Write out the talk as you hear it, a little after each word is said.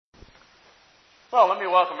Well, let me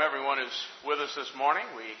welcome everyone who's with us this morning.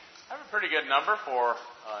 We have a pretty good number for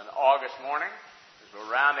an August morning as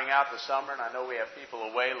we're rounding out the summer, and I know we have people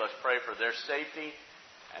away. Let's pray for their safety.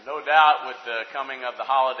 And no doubt with the coming of the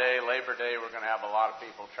holiday, Labor Day, we're going to have a lot of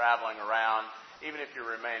people traveling around. Even if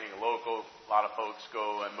you're remaining local, a lot of folks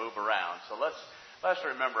go and move around. So let's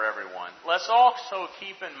remember everyone. Let's also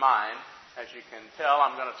keep in mind, as you can tell,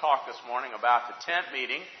 I'm going to talk this morning about the tent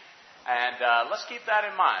meeting. And let's keep that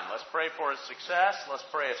in mind. Let's pray for its success. Let's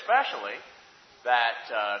pray especially that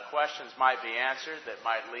questions might be answered that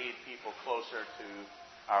might lead people closer to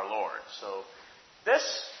our Lord. So this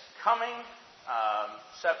coming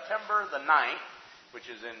September the 9th, which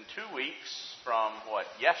is in 2 weeks from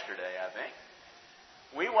yesterday, I think,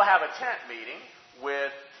 we will have a tent meeting with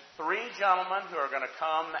 3 gentlemen who are going to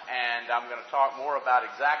come, and I'm going to talk more about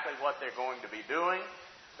exactly what they're going to be doing.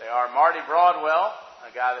 They are Marty Broadwell, a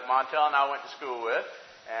guy that Montel and I went to school with,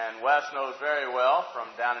 and Wes knows very well from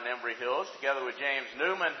down in Embry Hills, together with James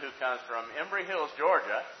Newman, who comes from Embry Hills,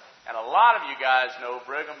 Georgia. And a lot of you guys know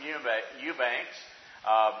Brigham Eubanks.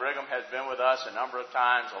 Brigham has been with us a number of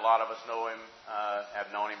times. A lot of us know him, have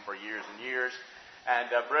known him for years and years. And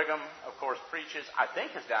Brigham, of course, preaches, I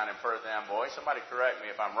think is down in Perth Amboy. Somebody correct me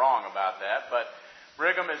if I'm wrong about that. But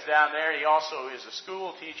Brigham is down there. He also is a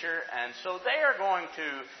school teacher. And so they are going to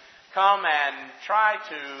come and try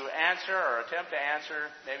to answer or attempt to answer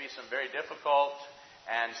maybe some very difficult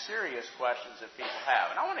and serious questions that people have.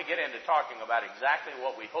 And I want to get into talking about exactly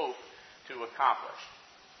what we hope to accomplish.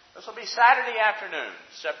 This will be Saturday afternoon,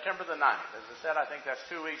 September the 9th. As I said, I think that's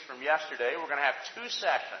 2 weeks from yesterday. We're going to have 2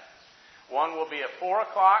 sessions. One will be at 4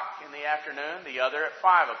 o'clock in the afternoon, the other at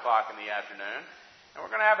 5 o'clock in the afternoon. And we're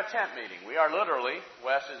going to have a tent meeting. We are literally,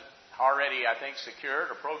 Wes has already, I think, secured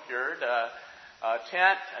or procured a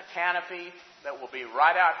tent, a canopy that will be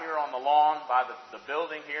right out here on the lawn by the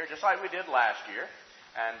building here, just like we did last year.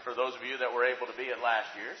 And for those of you that were able to be at last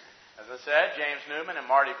year's, as I said, James Newman and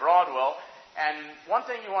Marty Broadwell. And one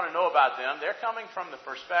thing you want to know about them, they're coming from the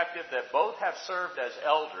perspective that both have served as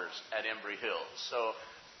elders at Embry Hills. So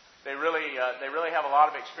they really have a lot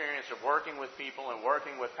of experience of working with people and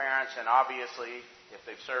working with parents. And obviously, if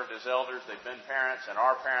they've served as elders, they've been parents and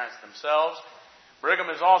are parents themselves. Brigham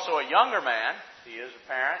is also a younger man. He is a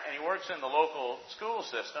parent, and he works in the local school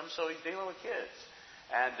system, so he's dealing with kids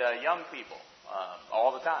and young people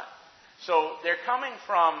all the time. So they're coming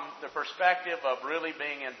from the perspective of really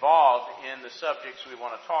being involved in the subjects we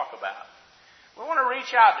want to talk about. We want to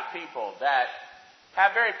reach out to people that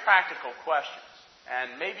have very practical questions.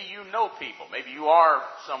 And maybe you know people. Maybe you are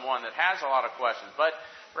someone that has a lot of questions, but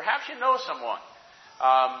perhaps you know someone.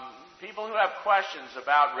 People who have questions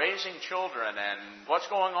about raising children and what's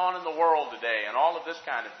going on in the world today and all of this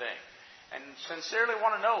kind of thing. And sincerely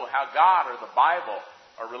want to know how God or the Bible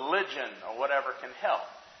or religion or whatever can help.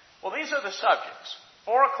 Well, these are the subjects.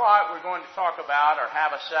 4 o'clock we're going to talk about or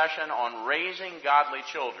have a session on raising godly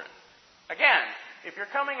children. Again, if you're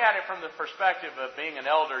coming at it from the perspective of being an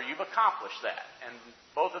elder, you've accomplished that. And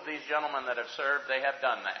both of these gentlemen that have served, they have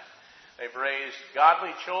done that. They've raised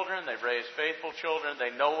godly children. They've raised faithful children.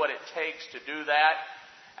 They know what it takes to do that.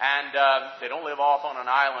 And they don't live off on an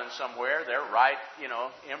island somewhere. They're right,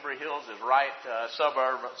 Embry Hills is right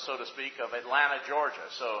suburb, so to speak, of Atlanta, Georgia.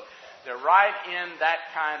 So they're right in that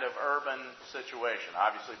kind of urban situation.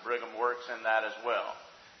 Obviously, Brigham works in that as well.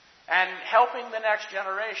 And helping the next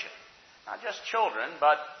generation. Not just children,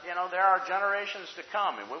 but, there are generations to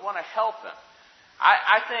come, and we want to help them.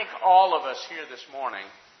 I think all of us here this morning,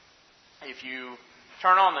 if you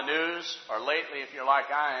turn on the news, or lately if you're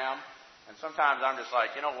like I am, and sometimes I'm just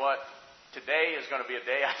like, you know what, today is going to be a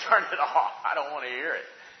day I turn it off. I don't want to hear it.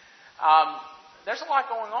 There's a lot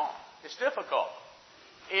going on. It's difficult.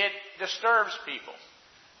 It disturbs people.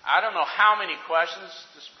 I don't know how many questions,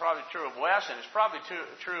 this is probably true of Wes, and it's probably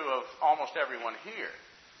true of almost everyone here.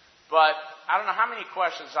 But I don't know how many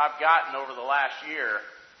questions I've gotten over the last year,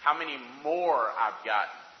 how many more I've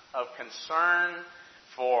gotten of concern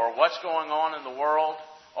for what's going on in the world,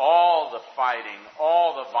 all the fighting,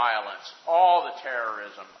 all the violence, all the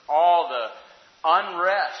terrorism, all the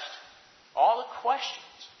unrest, all the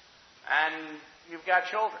questions. And you've got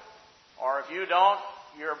children. Or if you don't,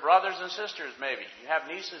 your brothers and sisters maybe. You have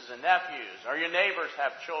nieces and nephews, or your neighbors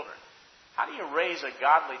have children. How do you raise a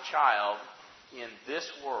godly child in this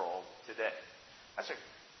world today? That's a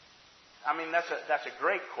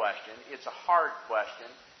great question. It's a hard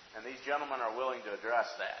question. And these gentlemen are willing to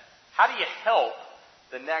address that. How do you help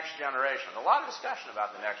the next generation? A lot of discussion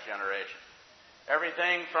about the next generation.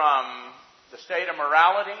 Everything from the state of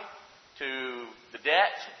morality to the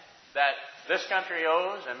debt that this country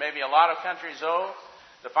owes and maybe a lot of countries owe,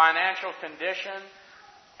 the financial condition,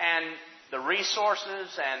 and the resources,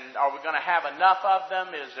 and are we going to have enough of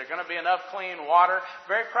them? Is there going to be enough clean water?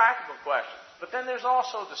 Very practical questions. But then there's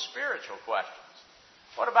also the spiritual questions.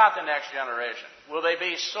 What about the next generation? Will they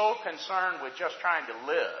be so concerned with just trying to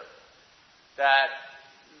live that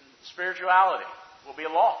spirituality will be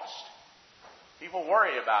lost? People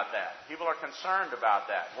worry about that. People are concerned about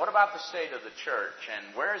that. What about the state of the church,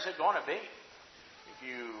 and where is it going to be? If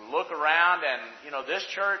you look around, and this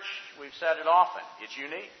church, we've said it often, it's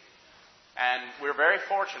unique. And we're very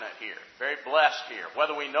fortunate here, very blessed here.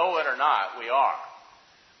 Whether we know it or not, we are.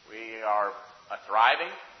 We are a thriving,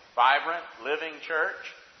 vibrant, living church.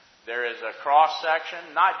 There is a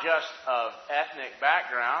cross-section, not just of ethnic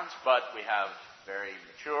backgrounds, but we have very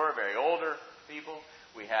mature, very older people.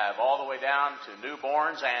 We have all the way down to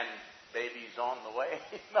newborns and babies on the way.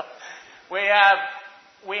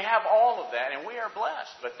 We have all of that, and we are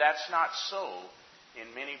blessed. But that's not so in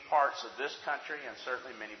many parts of this country and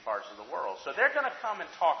certainly many parts of the world. So they're going to come and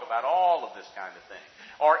talk about all of this kind of thing,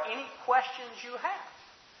 or any questions you have.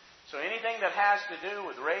 So anything that has to do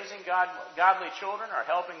with raising godly children or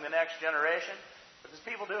helping the next generation, because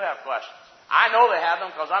people do have questions. I know they have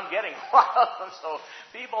them because I'm getting a lot of them. So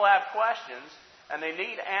people have questions, and they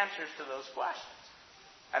need answers to those questions.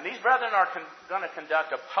 And these brethren are going to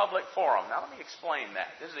conduct a public forum. Now let me explain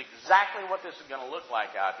that. This is exactly what this is going to look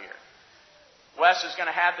like out here. Wes is going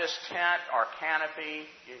to have this tent or canopy,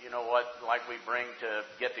 like we bring to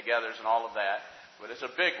get-togethers and all of that. But it's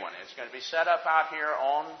a big one. It's going to be set up out here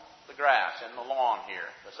on the grass in the lawn here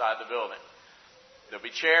beside the building. There'll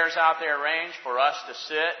be chairs out there arranged for us to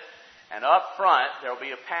sit. And up front, there'll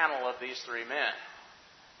be a panel of these three men.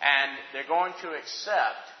 And they're going to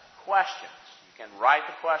accept questions. You can write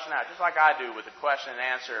the question out, just like I do with the question and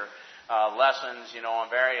answer lessons, on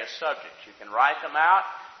various subjects. You can write them out.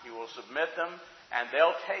 You will submit them, and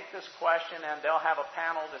they'll take this question and they'll have a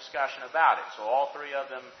panel discussion about it. So all three of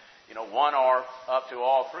them, one or up to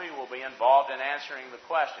all three will be involved in answering the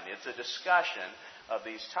question. It's a discussion of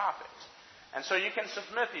these topics. And so you can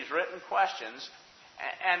submit these written questions.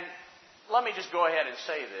 And let me just go ahead and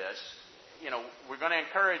say this. We're going to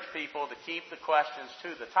encourage people to keep the questions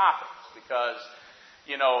to the topics because,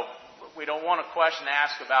 we don't want a question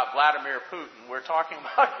asked about Vladimir Putin. We're talking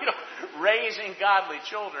about, raising godly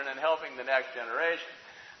children and helping the next generation.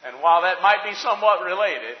 And while that might be somewhat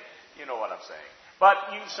related, you know what I'm saying. But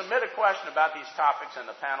you submit a question about these topics and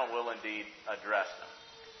the panel will indeed address them.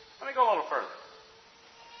 Let me go a little further.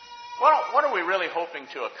 What are we really hoping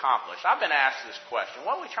to accomplish? I've been asked this question.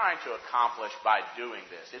 What are we trying to accomplish by doing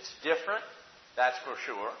this? It's different, that's for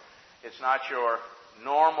sure. It's not your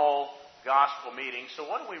normal gospel meeting. So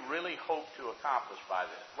what do we really hope to accomplish by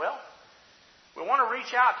this? Well, we want to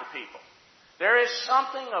reach out to people. There is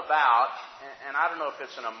something about, and I don't know if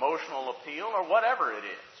it's an emotional appeal or whatever it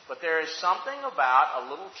is, but there is something about a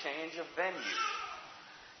little change of venue.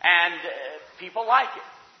 And people like it.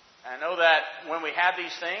 I know that when we have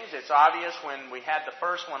these things, it's obvious when we had the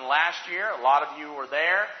first one last year, a lot of you were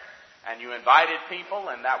there, and you invited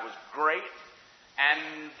people, and that was great.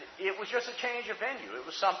 And it was just a change of venue. It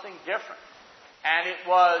was something different. And it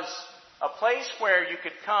was a place where you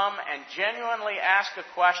could come and genuinely ask a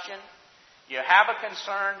question. You have a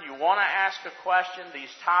concern. You want to ask a question.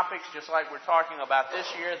 These topics, just like we're talking about this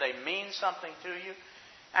year, they mean something to you.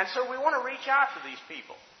 And so we want to reach out to these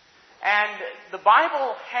people. And the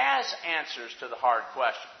Bible has answers to the hard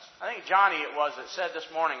questions. I think Johnny it was that said this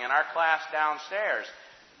morning in our class downstairs,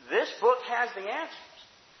 this book has the answers.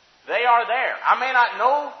 They are there. I may not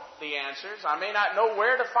know the answers. I may not know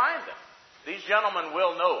where to find them. These gentlemen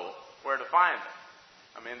will know where to find them.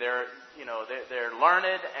 I mean, they're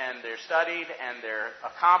learned and they're studied and they're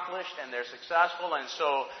accomplished and they're successful, and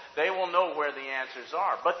so they will know where the answers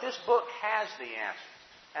are. But this book has the answers,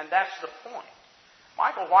 and that's the point.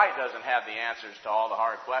 Michael White doesn't have the answers to all the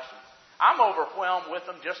hard questions. I'm overwhelmed with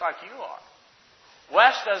them just like you are.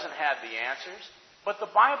 Wes doesn't have the answers, but the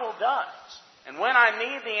Bible does. And when I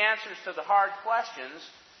need the answers to the hard questions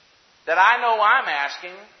that I know I'm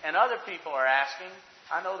asking and other people are asking,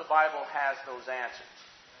 I know the Bible has those answers.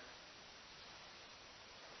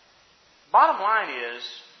 Bottom line is,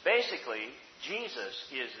 basically, Jesus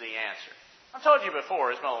is the answer. I told you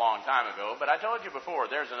before, it's been a long time ago, but I told you before,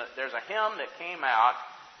 there's a hymn that came out,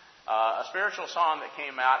 a spiritual song that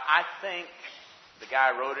came out. I think the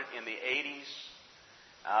guy wrote it in the 80s.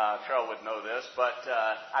 Cheryl would know this, but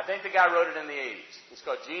I think the guy wrote it in the 80s. It's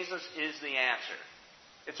called Jesus is the Answer.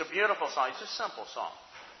 It's a beautiful song. It's a simple song.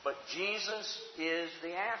 But Jesus is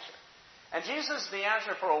the answer. And Jesus is the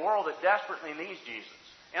answer for a world that desperately needs Jesus.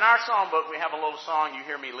 In our songbook, we have a little song. You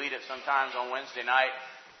hear me lead it sometimes on Wednesday night.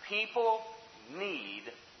 People need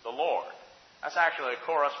the Lord. That's actually a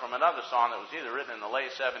chorus from another song that was either written in the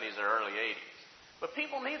late 70s or early 80s. But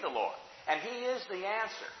people need the Lord, and He is the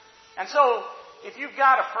answer. And so, if you've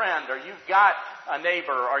got a friend, or you've got a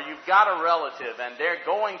neighbor, or you've got a relative, and they're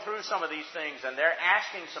going through some of these things, and they're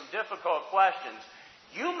asking some difficult questions,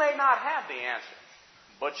 you may not have the answer,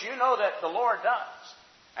 but you know that the Lord does.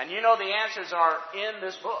 And you know the answers are in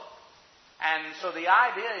this book. And so the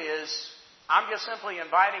idea is, I'm just simply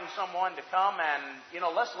inviting someone to come and,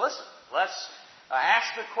 let's listen. Let's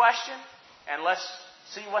ask the question, and let's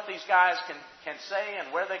see what these guys can say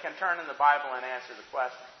and where they can turn in the Bible and answer the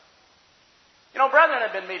question. Brethren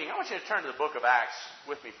have been meeting. I want you to turn to the book of Acts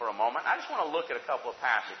with me for a moment. I just want to look at a couple of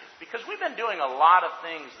passages, because we've been doing a lot of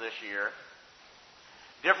things this year,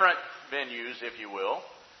 different venues, if you will,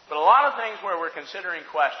 but a lot of things where we're considering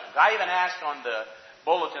questions. I even asked on the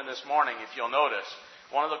bulletin this morning, if you'll notice,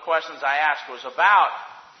 one of the questions I asked was about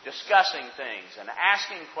discussing things and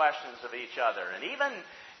asking questions of each other, and even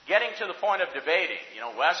getting to the point of debating.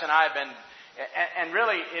 Wes and I have been, and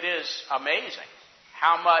really it is amazing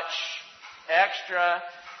how much extra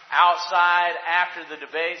outside after the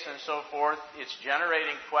debates and so forth, it's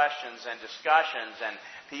generating questions and discussions and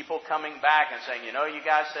people coming back and saying, you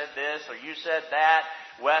guys said this, or you said that,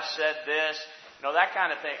 Wes said this, that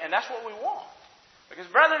kind of thing. And that's what we want. Because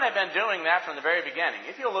brethren have been doing that from the very beginning.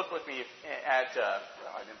 If you'll look with me at,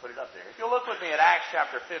 I didn't put it up there. If you'll look with me at Acts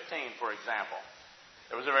chapter 15, for example.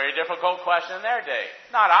 There was a very difficult question in their day.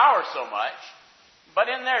 Not ours so much, but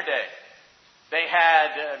in their day. They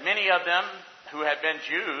had, many of them who had been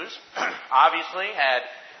Jews, obviously had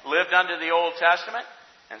lived under the Old Testament,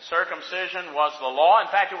 and circumcision was the law. In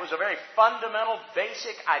fact, it was a very fundamental,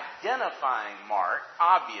 basic identifying mark,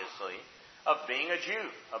 obviously, of being a Jew,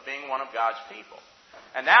 of being one of God's people.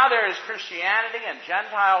 And now there is Christianity, and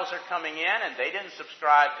Gentiles are coming in, and they didn't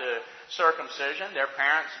subscribe to circumcision. Their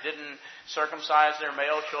parents didn't circumcise their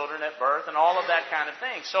male children at birth, and all of that kind of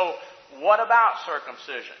thing. So, what about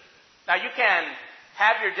circumcision? Now, you can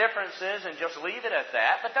have your differences and just leave it at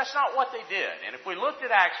that, but that's not what they did. And if we looked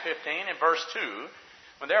at Acts 15 in verse 2,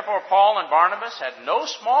 when therefore Paul and Barnabas had no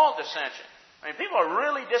small dissension. People are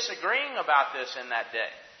really disagreeing about this in that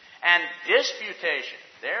day. And disputation.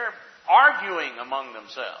 They're arguing among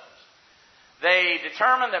themselves. They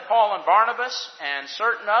determined that Paul and Barnabas and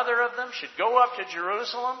certain other of them should go up to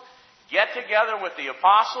Jerusalem, get together with the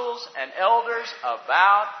apostles and elders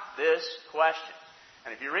about this question.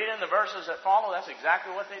 And if you read in the verses that follow, that's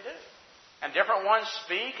exactly what they do. And different ones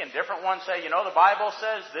speak, and different ones say, the Bible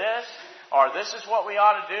says this, or this is what we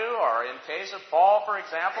ought to do, or in case of Paul, for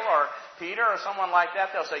example, or Peter, or someone like that,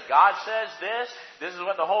 they'll say, God says this is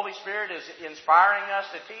what the Holy Spirit is inspiring us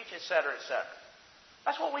to teach, etc., etc.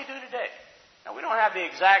 That's what we do today. Now, we don't have the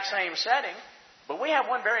exact same setting, but we have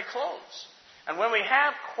one very close. And when we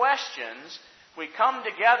have questions, we come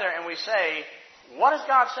together and we say, what does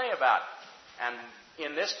God say about it? And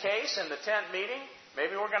in this case, in the tent meeting,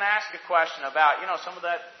 maybe we're going to ask a question about, some of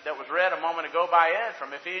that was read a moment ago by Ed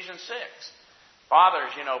from Ephesians 6.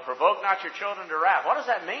 Fathers, provoke not your children to wrath. What does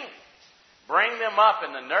that mean? Bring them up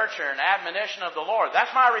in the nurture and admonition of the Lord.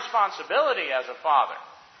 That's my responsibility as a father.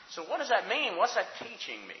 So what does that mean? What's that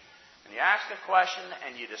teaching me? And you ask a question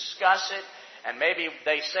and you discuss it, and maybe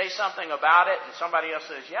they say something about it, and somebody else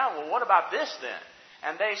says, yeah, well, what about this then?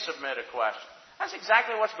 And they submit a question. That's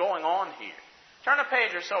exactly what's going on here. Turn a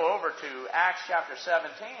page or so over to Acts chapter 17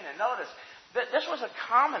 and notice that this was a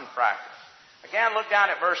common practice. Again, look down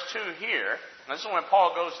at verse 2 here. This is when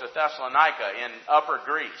Paul goes to Thessalonica in Upper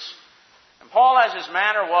Greece. And Paul, as his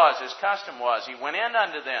manner was, his custom was, he went in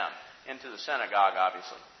unto them, into the synagogue,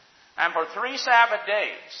 obviously. And for 3 Sabbath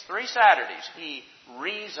days, 3 Saturdays, he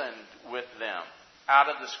reasoned with them out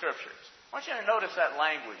of the Scriptures. I want you to notice that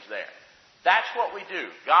language there. That's what we do.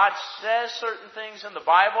 God says certain things in the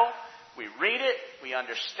Bible. We read it, we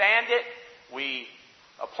understand it, we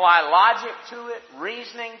apply logic to it,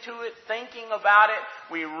 reasoning to it, thinking about it,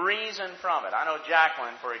 we reason from it. I know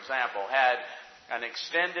Jacqueline, for example, had an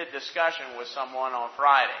extended discussion with someone on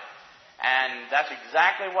Friday, and that's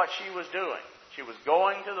exactly what she was doing. She was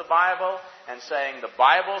going to the Bible and saying, the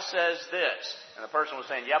Bible says this. And the person was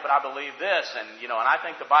saying, yeah, but I believe this, and I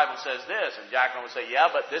think the Bible says this. And Jacqueline would say,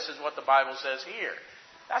 yeah, but this is what the Bible says here.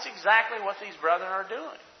 That's exactly what these brethren are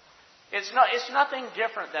doing. It's nothing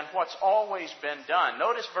different than what's always been done.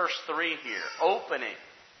 Notice verse 3 here, opening.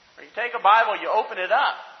 When you take a Bible, you open it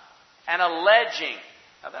up. And alleging.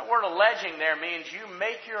 Now that word alleging there means you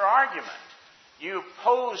make your argument. You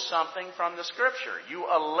pose something from the Scripture. You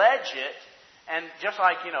allege it, and just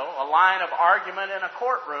like, a line of argument in a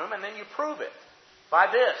courtroom, and then you prove it.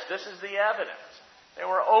 By this is the evidence. They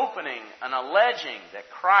were opening and alleging that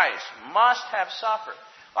Christ must have suffered.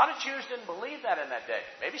 A lot of Jews didn't believe that in that day.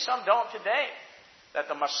 Maybe some don't today. That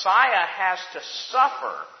the Messiah has to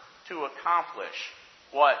suffer to accomplish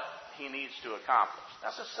what he needs to accomplish.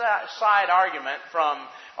 That's a side argument from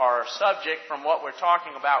our subject from what we're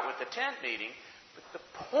talking about with the tent meeting. But the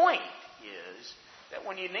point is that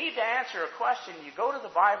when you need to answer a question, you go to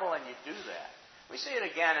the Bible and you do that. We see it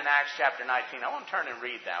again in Acts chapter 19. I won't turn and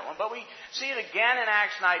read that one, but we see it again in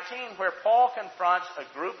Acts 19 where Paul confronts a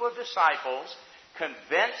group of disciples,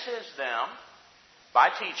 convinces them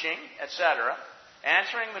by teaching, etc.,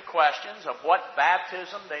 answering the questions of what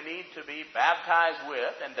baptism they need to be baptized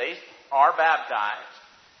with, and they are baptized.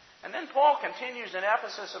 And then Paul continues in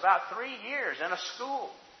Ephesus about 3 years in a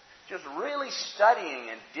school, just really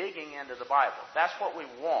studying and digging into the Bible. That's what we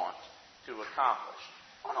want to accomplish.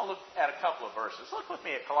 I want to look at a couple of verses. Look with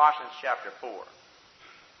me at Colossians chapter 4.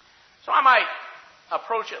 So I might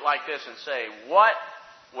approach it like this and say, what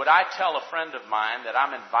would I tell a friend of mine that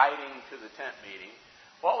I'm inviting to the tent meeting?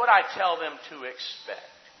 What would I tell them to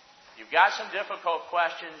expect? You've got some difficult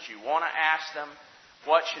questions. You want to ask them.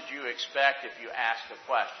 What should you expect if you ask a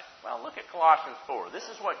question? Well, look at Colossians 4. This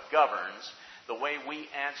is what governs the way we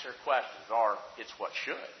answer questions, or it's what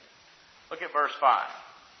should. Look at verse 5.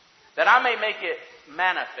 That I may make it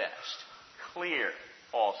manifest, clear,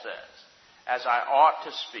 Paul says, as I ought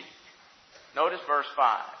to speak. Notice verse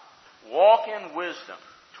 5. Walk in wisdom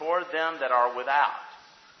toward them that are without,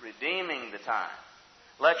 redeeming the time.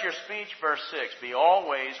 Let your speech, verse 6, be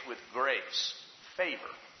always with grace,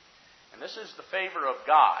 favor. And this is the favor of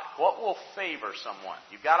God. What will favor someone?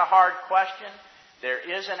 You've got a hard question. There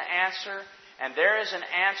is an answer. And there is an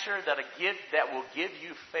answer that will give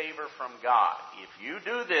you favor from God. If you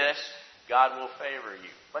do this, God will favor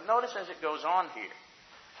you. But notice as it goes on here.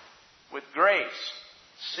 With grace,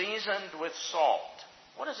 seasoned with salt.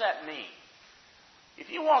 What does that mean?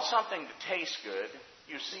 If you want something to taste good,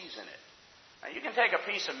 you season it. Now, you can take a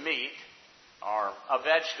piece of meat or a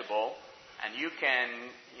vegetable, and you can,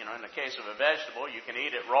 in the case of a vegetable, you can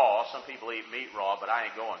eat it raw. Some people eat meat raw, but I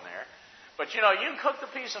ain't going there. But, you can cook the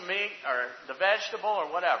piece of meat or the vegetable or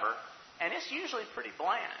whatever, and it's usually pretty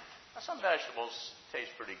bland. Now, some vegetables taste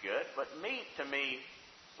pretty good, but meat, to me,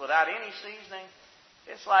 without any seasoning,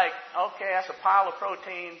 it's like, okay, that's a pile of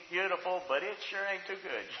protein, beautiful, but it sure ain't too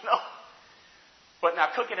good, But now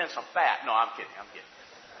cook it in some fat. No, I'm kidding.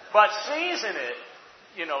 But season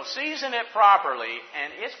it properly, and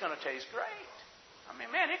it's going to taste great. I mean,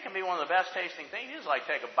 man, it can be one of the best tasting things. You just like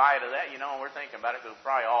take a bite of that, and we're thinking about it because we're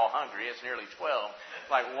probably all hungry. It's nearly 12.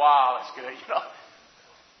 Like, wow, that's good,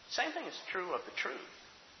 Same thing is true of the truth.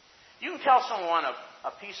 You can tell someone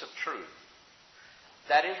a piece of truth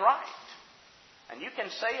that is right. And you can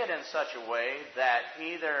say it in such a way that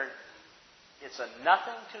either it's a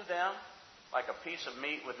nothing to them, like a piece of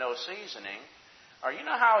meat with no seasoning, or you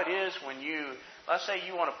know how it is when let's say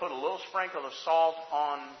you want to put a little sprinkle of salt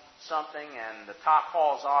on something and the top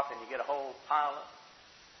falls off and you get a whole pile of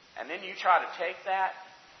it. And then you try to take that.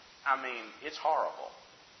 I mean, it's horrible.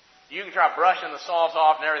 You can try brushing the salt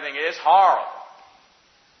off and everything. It's horrible.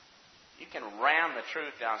 You can ram the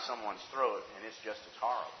truth down someone's throat and it's just as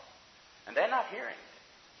horrible. And they're not hearing it.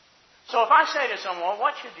 So if I say to someone,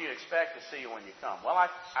 what should you expect to see when you come? Well,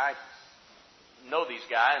 I know these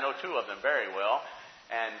guys. I know two of them very well.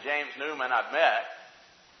 And James Newman I've met.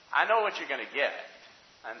 I know what you're going to get.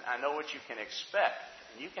 And I know what you can expect.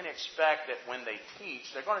 And you can expect that when they teach,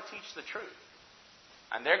 they're going to teach the truth.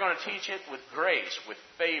 And they're going to teach it with grace, with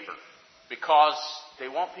favor, because they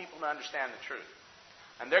want people to understand the truth.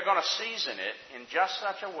 And they're going to season it in just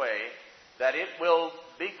such a way that it will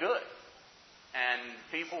be good. And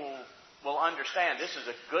people will understand this is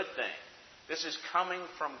a good thing. This is coming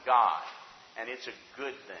from God. And it's a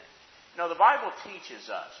good thing. The Bible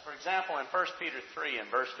teaches us, for example, in 1 Peter 3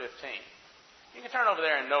 and verse 15, you can turn over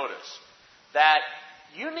there and notice that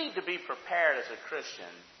you need to be prepared as a Christian.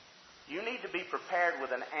 You need to be prepared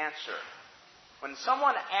with an answer. When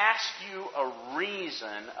someone asks you a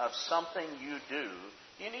reason of something you do,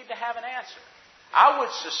 you need to have an answer. I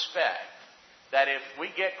would suspect that if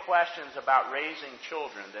we get questions about raising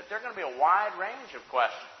children, that there are going to be a wide range of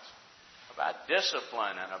questions about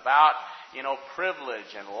discipline and about,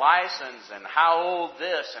 privilege and license and how old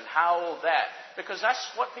this and how old that. Because that's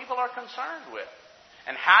what people are concerned with.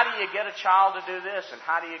 And how do you get a child to do this and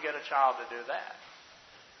how do you get a child to do that?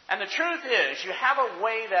 And the truth is, you have a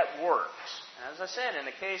way that works. And as I said, in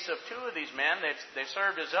the case of two of these men, they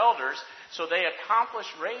served as elders, so they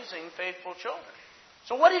accomplished raising faithful children.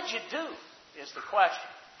 So what did you do is the question.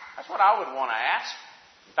 That's what I would want to ask.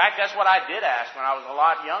 In fact, that's what I did ask when I was a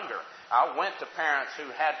lot younger. I went to parents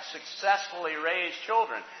who had successfully raised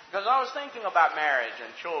children because I was thinking about marriage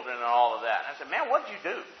and children and all of that. And I said, man, what did you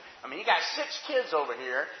do? I mean, you got 6 kids over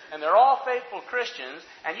here, and they're all faithful Christians,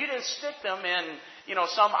 and you didn't stick them in,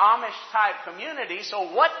 some Amish-type community,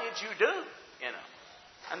 so what did you do?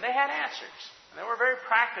 And they had answers. And they were very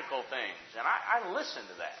practical things. And I listened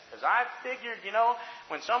to that because I figured,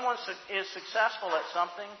 when someone is successful at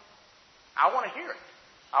something, I want to hear it.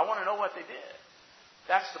 I want to know what they did.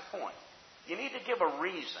 That's the point. You need to give a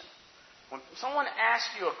reason. When someone asks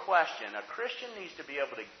you a question, a Christian needs to be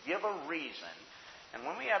able to give a reason. And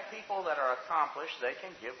when we have people that are accomplished, they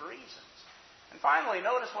can give reasons. And finally,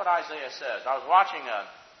 notice what Isaiah says. I was watching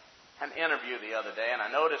an interview the other day, and I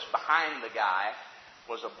noticed behind the guy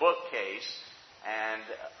was a bookcase, and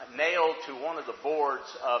nailed to one of the boards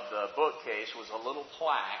of the bookcase was a little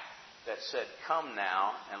plaque that said, "Come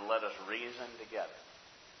now and let us reason together."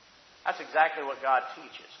 That's exactly what God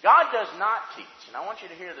teaches. God does not teach, and I want you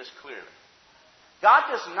to hear this clearly. God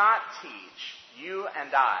does not teach you and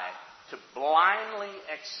I to blindly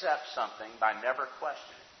accept something by never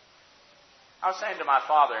questioning. I was saying to my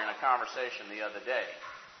father in a conversation the other day,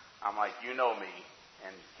 I'm like, you know me,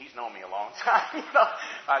 and he's known me a long time.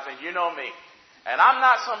 I said, you know me. And I'm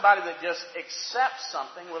not somebody that just accepts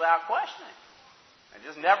something without questioning. I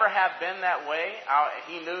just never have been that way.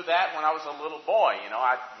 He knew that when I was a little boy.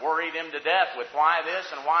 I worried him to death with why this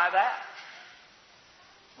and why that.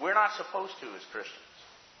 We're not supposed to as Christians.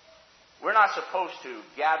 We're not supposed to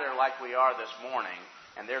gather like we are this morning,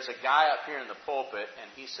 and there's a guy up here in the pulpit, and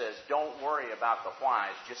he says, don't worry about the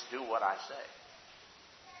whys, just do what I say.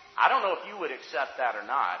 I don't know if you would accept that or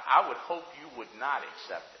not. I would hope you would not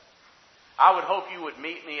accept it. I would hope you would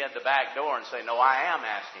meet me at the back door and say, no, I am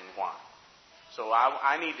asking why. So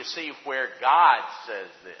I need to see where God says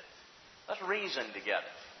this. Let's reason together.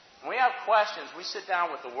 When we have questions, we sit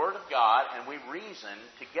down with the Word of God and we reason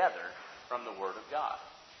together from the Word of God.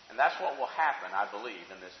 And that's what will happen, I believe,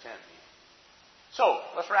 in this tent meeting. So,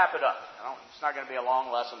 let's wrap it up. It's not going to be a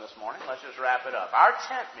long lesson this morning. Let's just wrap it up. Our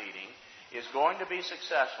tent meeting is going to be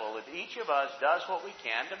successful if each of us does what we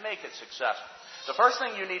can to make it successful. The first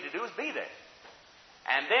thing you need to do is be there.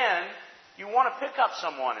 And then, you want to pick up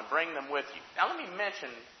someone and bring them with you. Now, let me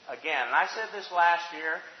mention again, and I said this last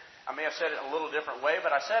year. I may have said it a little different way,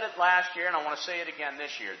 but I said it last year, and I want to say it again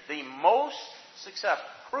this year. The most successful,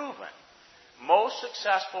 proven, most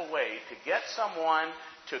successful way to get someone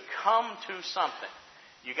to come to something.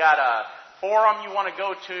 You got a forum you want to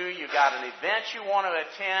go to, you got an event you want to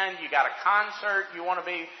attend, you got a concert you want to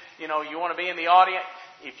be, you want to be in the audience.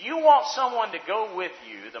 If you want someone to go with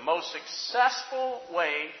you, the most successful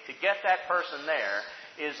way to get that person there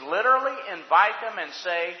is literally invite them and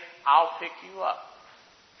say, I'll pick you up.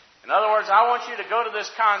 In other words, I want you to go to this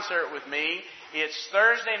concert with me. It's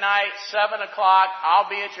Thursday night, 7 o'clock. I'll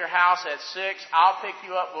be at your house at 6. I'll pick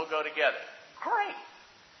you up. We'll go together. Great.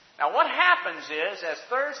 Now, what happens is, as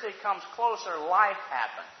Thursday comes closer, life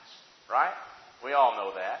happens. Right? We all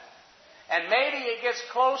know that. And maybe it gets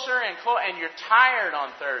closer and you're tired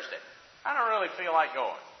on Thursday. I don't really feel like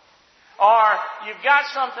going. Or you've got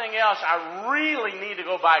something else. I really need to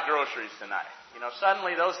go buy groceries tonight.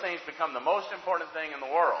 Suddenly those things become the most important thing in the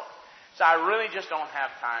world. So I really just don't have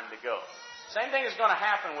time to go. Same thing is going to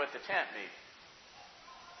happen with the tent meeting.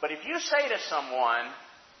 But if you say to someone,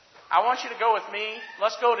 I want you to go with me.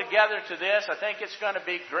 Let's go together to this. I think it's going to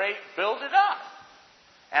be great. Build it up.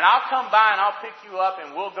 And I'll come by and I'll pick you up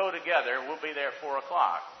and we'll go together. We'll be there at 4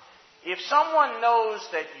 o'clock. If someone knows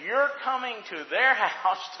that you're coming to their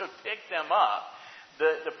house to pick them up,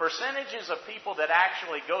 the percentages of people that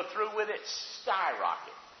actually go through with it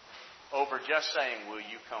skyrocket over just saying, will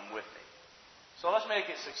you come with me? So let's make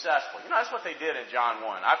it successful. That's what they did in John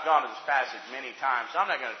 1. I've gone to this passage many times, so I'm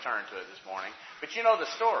not going to turn to it this morning. But you know the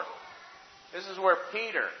story. This is where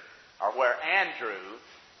Peter, or where Andrew,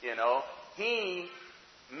 he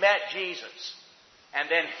met Jesus. And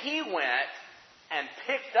then he went and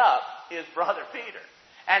picked up his brother Peter.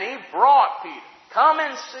 And he brought Peter. Come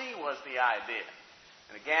and see was the idea.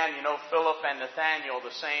 And again, Philip and Nathanael,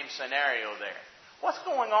 the same scenario there. What's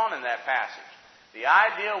going on in that passage? The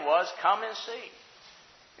idea was come and see.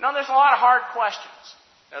 There's a lot of hard questions.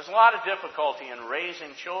 There's a lot of difficulty in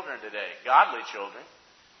raising children today, godly children.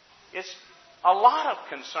 It's a lot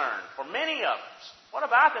of concern for many of us. What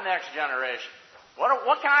about the next generation?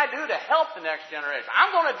 What can I do to help the next generation?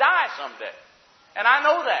 I'm going to die someday. And I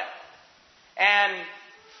know that. And,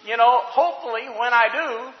 hopefully when I do,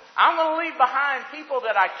 I'm going to leave behind people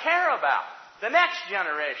that I care about. The next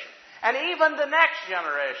generation. And even the next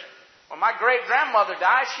generation. When my great-grandmother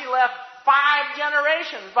died, she left 5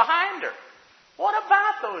 generations behind her. What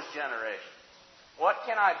about those generations? What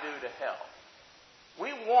can I do to help? We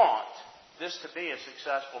want this to be a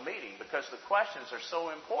successful meeting because the questions are so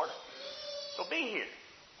important. So be here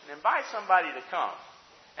and invite somebody to come.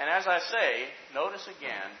 And as I say, notice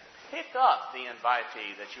again, pick up the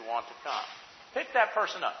invitee that you want to come. Pick that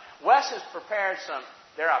person up. Wes has prepared some.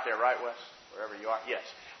 They're out there, right, Wes? Wherever you are. Yes.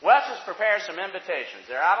 Wes has prepared some invitations.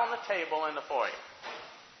 They're out on the table in the foyer.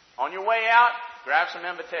 On your way out, grab some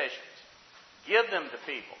invitations. Give them to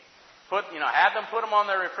people. Have them put them on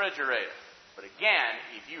their refrigerator. But again,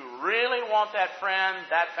 if you really want that friend,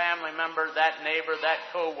 that family member, that neighbor, that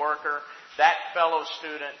co-worker, that fellow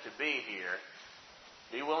student to be here,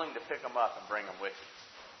 be willing to pick them up and bring them with you.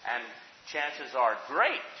 And chances are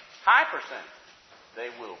great, high percentage,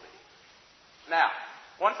 they will be. Now,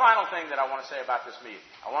 one final thing that I want to say about this meeting.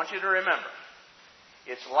 I want you to remember,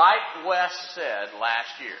 it's like Wes said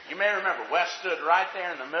last year. You may remember, Wes stood right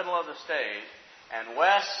there in the middle of the stage, and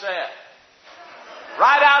Wes said,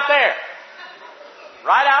 right out there,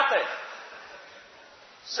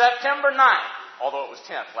 September 9th, although it was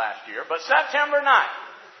 10th last year, but September 9th.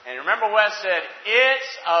 And remember Wes said,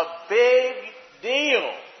 it's a big deal.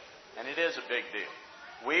 And it is a big deal.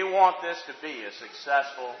 We want this to be a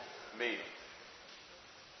successful meeting.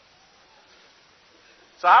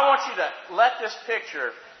 So I want you to let this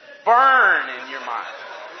picture burn in your mind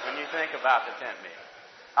when you think about the tent meeting.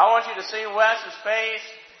 I want you to see Wes's face,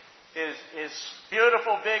 his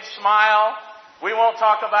beautiful big smile. We won't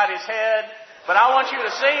talk about his head, but I want you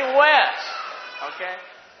to see Wes. Okay?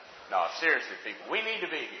 No, seriously, people, we need to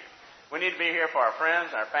be here. We need to be here for our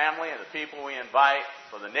friends, our family, and the people we invite,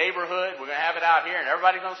 for the neighborhood. We're going to have it out here, and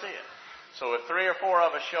everybody's going to see it. So if 3 or 4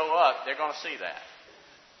 of us show up, they're going to see that.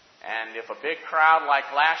 And if a big crowd like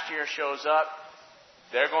last year shows up,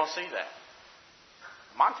 they're going to see that.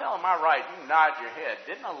 Montel, am I right? You nod your head.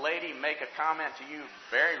 Didn't a lady make a comment to you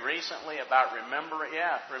very recently about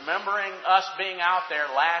remembering us being out there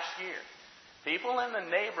last year? People in the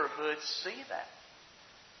neighborhood see that.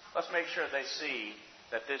 Let's make sure they see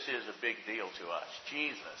that this is a big deal to us.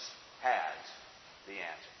 Jesus has the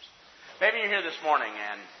answers. Maybe you're here this morning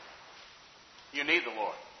and you need the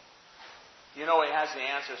Lord. You know He has the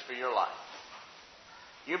answers for your life.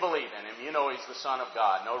 You believe in Him. You know He's the Son of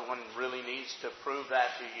God. No one really needs to prove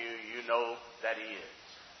that to you. You know that He is.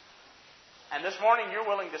 And this morning you're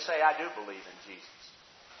willing to say, I do believe in Jesus.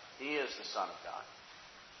 He is the Son of God.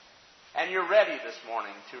 And you're ready this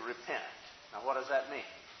morning to repent. Now what does that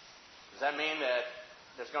mean? Does that mean that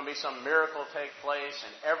there's going to be some miracle take place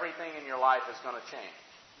and everything in your life is going to change?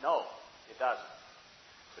 No, it doesn't.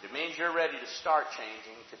 But it means you're ready to start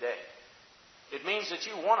changing today. It means that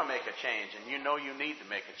you want to make a change and you know you need to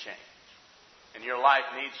make a change. And your life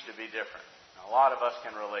needs to be different. Now, a lot of us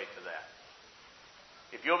can relate to that.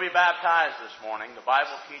 If you'll be baptized this morning, the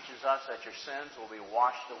Bible teaches us that your sins will be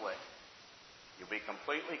washed away. You'll be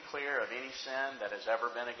completely clear of any sin that has ever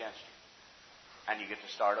been against you. And you get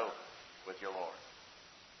to start over with your Lord.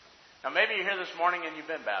 Now maybe you're here this morning and you've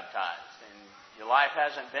been baptized and your life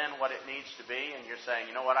hasn't been what it needs to be and you're saying,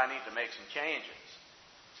 you know what, I need to make some changes.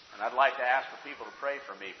 And I'd like to ask for people to pray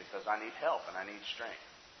for me because I need help and I need strength.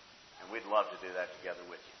 And we'd love to do that together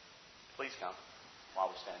with you. Please come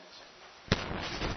while we stand and sing.